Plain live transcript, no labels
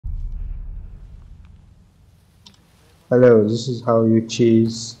Hello, this is how you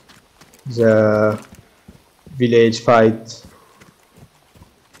cheese the village fight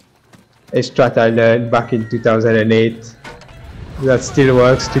a strat I learned back in 2008 that still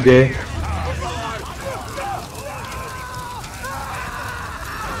works today.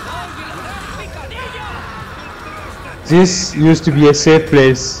 This used to be a safe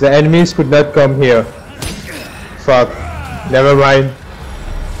place. The enemies could not come here. Fuck. Never mind.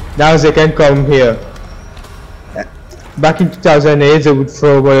 Now they can come here. Back in 2008 they would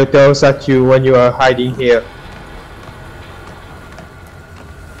throw molotovs at you when you are hiding here.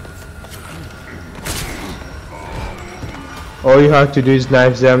 All you have to do is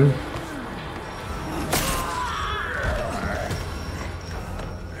knife them.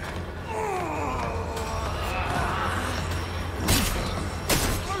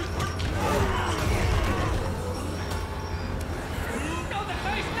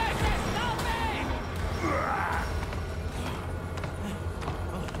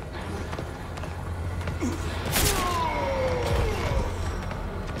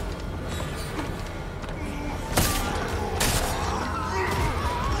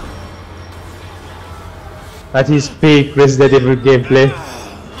 At his peak Resident Evil gameplay.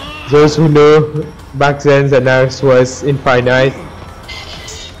 Those who know, back then the knives was infinite.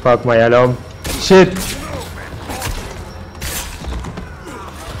 Fuck my alarm. Shit!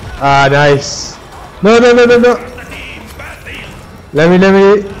 Ah, nice. No.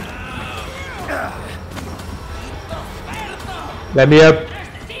 Let me up.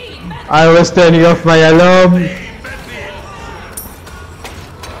 I was turning off my alarm.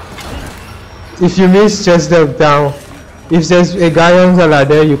 If you miss, just jump down. If there's a guy on the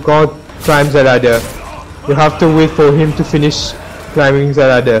ladder, you can't climb the ladder. You have to wait for him to finish climbing the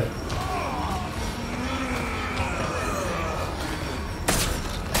ladder.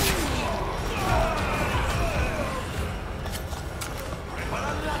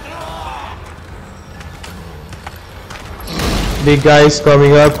 Big guy is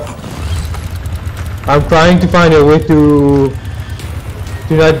coming up. I'm trying to find a way to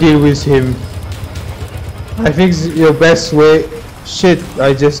not deal with him. I think your best way. Shit,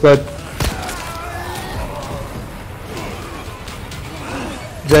 I just got.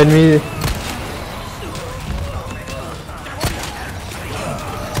 Then me.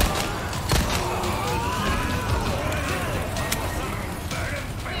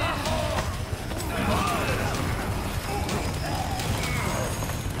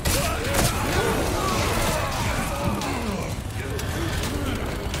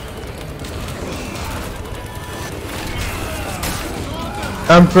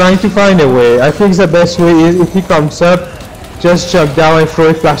 I'm trying to find a way. I think the best way is if he comes up, just jump down and throw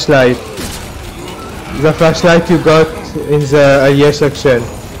a flashlight. The flashlight you got in the earlier section,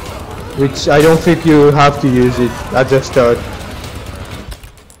 which I don't think you have to use it at the start.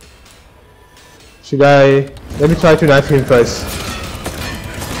 Should I? Let me try to knife him first.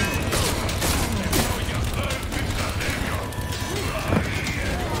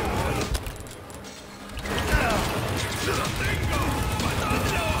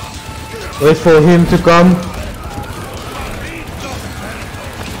 Wait for him to come.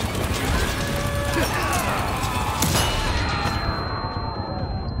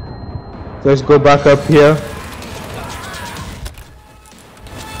 Let's go back up here.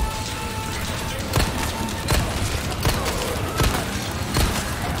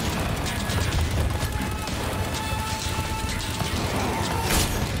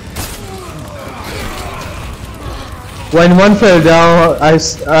 When one fell down, I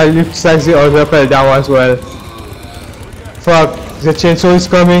looked like the other fell down as well. Fuck, the chainsaw is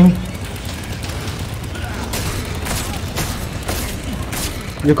coming.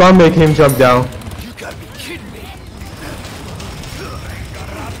 You can't make him jump down. You gotta be kidding me.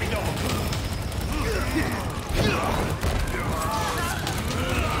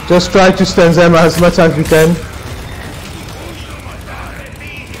 Just try to stun them as much as you can.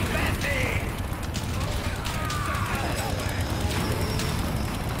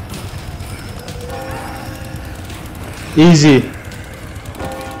 Easy.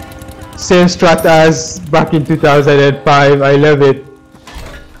 Same strat as back in 2005. I love it.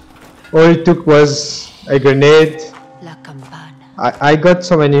 All it took was a grenade. I got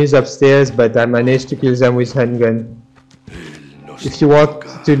some enemies upstairs, but I managed to kill them with handgun. If you want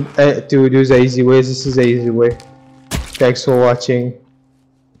to do the easy way, this is the easy way. Thanks for watching.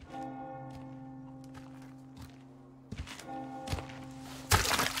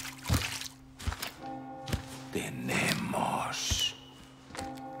 Tenemos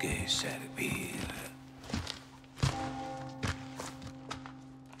que servir.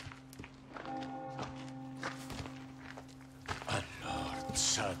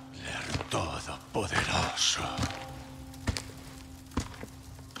 Sadler Todopoderoso.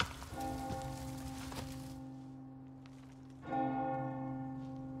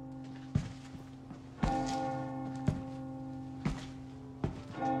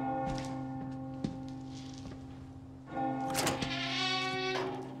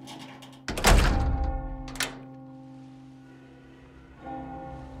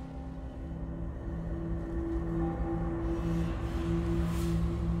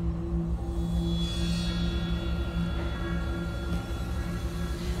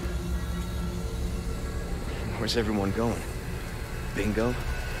 Where's everyone going? Bingo?